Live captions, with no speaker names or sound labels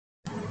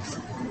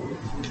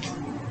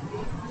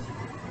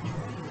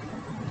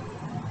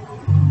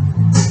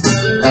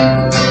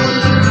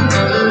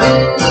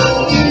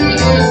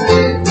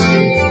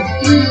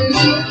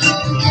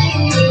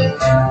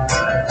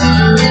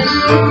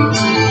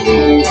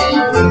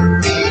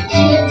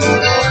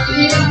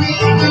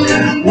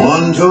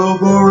One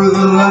toke over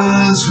the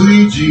line,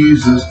 sweet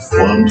Jesus,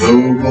 one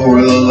toke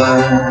over the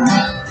line.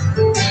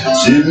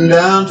 Sitting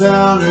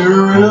downtown at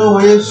a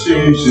railway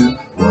station,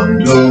 one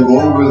toke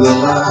over the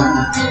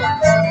line.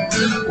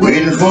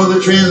 Waiting for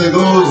the train that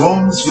goes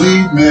home to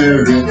sweet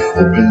Mary,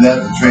 hoping that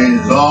the train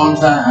is on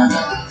time.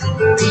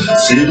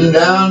 Sitting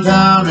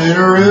downtown at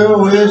a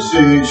railway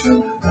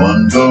station,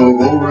 one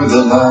toke over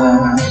the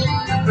line.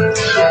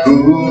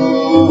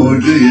 Who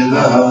do you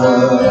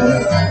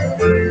love?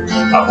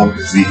 I hope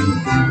it's me.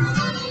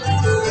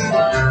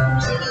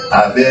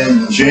 I've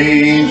been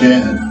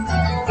changing,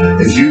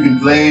 as you can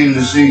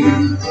plainly see.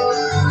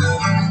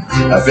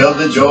 I felt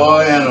the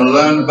joy and I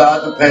learned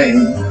about the pain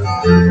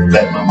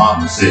that my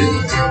mama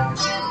said.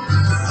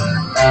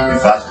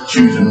 If I should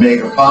choose to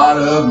make a part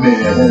of me,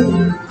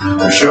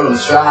 it'll surely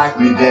strike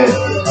me dead.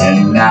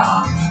 And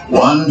now,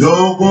 one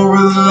toke over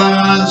the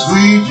line,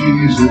 sweet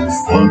Jesus,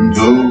 one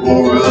toke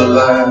over the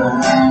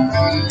line.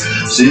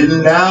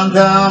 Sitting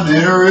downtown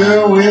in a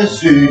railway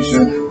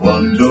station,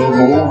 one toke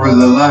over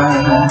the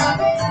line.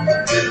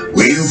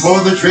 Waiting for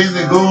the train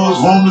that goes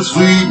home to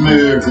sweet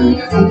Mary,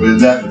 hoping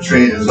that the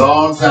train is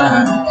on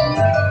time.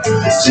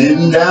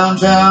 Sitting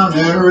downtown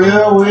in a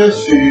railway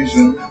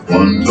station,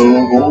 one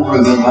toke over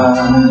the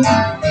line.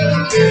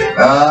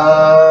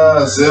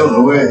 I sailed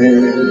away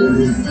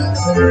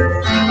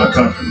a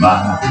country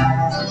mile,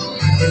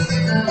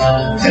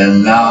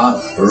 and now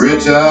I'm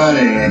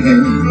returning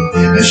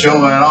and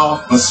showing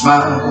off my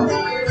smile.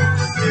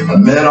 I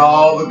met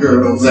all the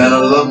girls and I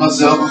loved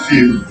myself a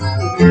few,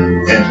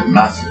 and to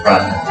my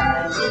surprise,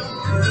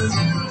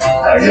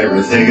 like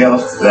everything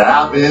else that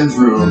I've been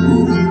through,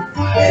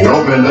 it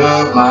opened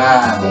up my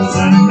eyes.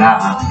 And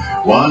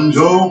now, one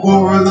toke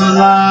over the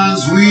line,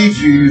 sweet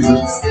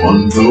Jesus,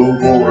 one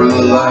toke over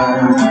the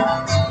line.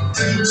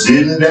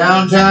 Sitting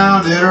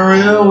downtown in a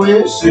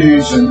railway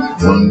station,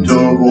 one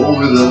toke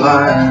over the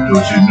line.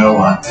 Don't you know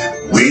I'm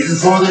waiting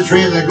for the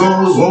train that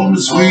goes home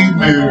to sweet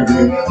Mary,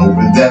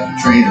 hoping that the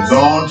train is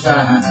on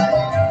time.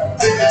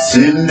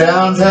 Sitting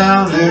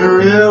downtown in a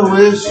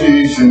railway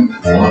station,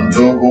 one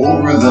toke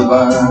over the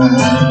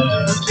line.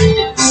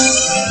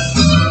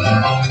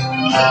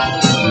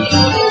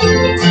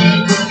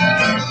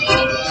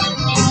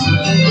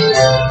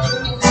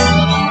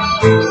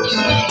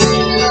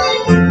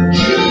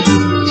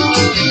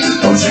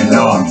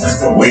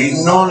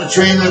 Waiting on the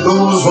train that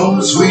goes home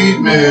to sweet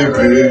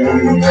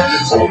Mary,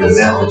 hoping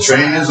that the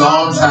train is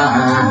on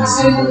time.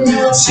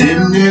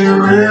 Sitting in a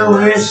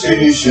railway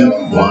station,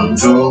 one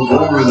toke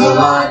over the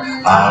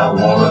line. I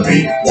wanna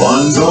be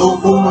one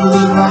toke over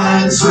the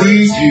line,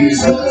 sweet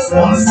Jesus,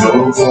 one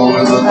toke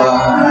over the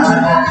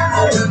line.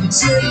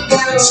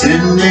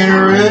 Sitting in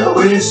a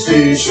railway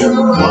station,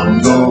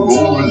 one toke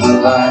over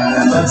the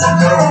line.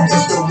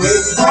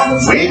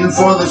 Waiting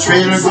for the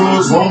train that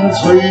goes home to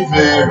sweet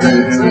Mary.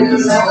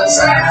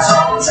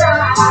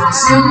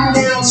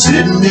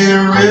 Sitting in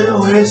a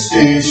railway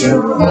station,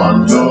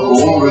 one toke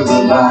over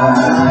the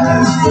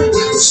line.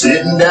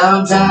 Sitting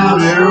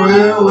downtown in a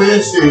railway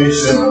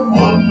station,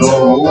 one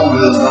toke over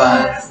the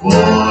line.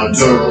 One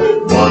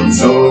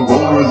toke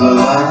over the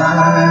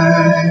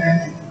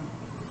line.